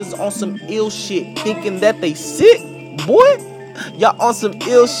on some ill shit, thinking that they sick, boy. Y'all on some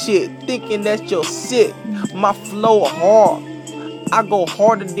ill shit, thinking that you're sick. My flow hard, I go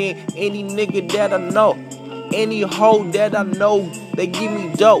harder than any nigga that I know. Any hoe that I know, they give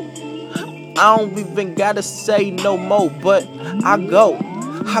me dope. I don't even gotta say no more, but I go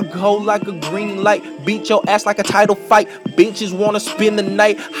like a green light, beat your ass like a title fight. Bitches wanna spend the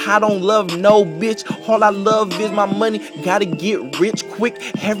night, I don't love no bitch. All I love is my money, gotta get rich quick.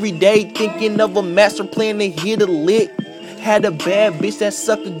 Every day thinking of a master plan to hit a lick. Had a bad bitch that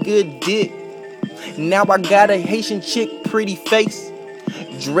suck a good dick. Now I got a Haitian chick, pretty face.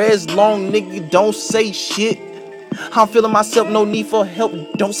 Dreads long, nigga, don't say shit. I'm feeling myself, no need for help,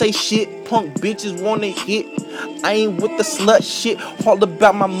 don't say shit. Punk bitches wanna hit, I ain't with the slut shit. All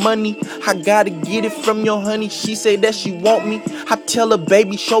about my money, I gotta get it from your honey. She say that she want me, I tell her,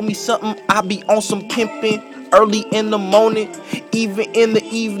 baby, show me something. I be on some pimping, early in the morning, even in the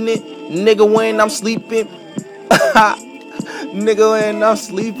evening. Nigga, when I'm sleeping, nigga, when I'm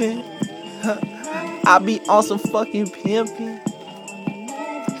sleeping, I be on some fucking pimping.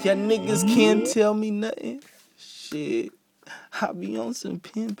 Ya niggas can't tell me nothing. Shit, I be on some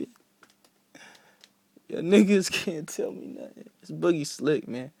pimping. Ya niggas can't tell me nothing. It's Boogie Slick,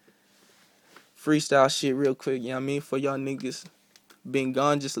 man. Freestyle shit real quick, you know what I mean? For y'all niggas. Been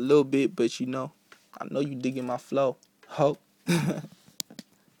gone just a little bit, but you know, I know you digging my flow. Hope.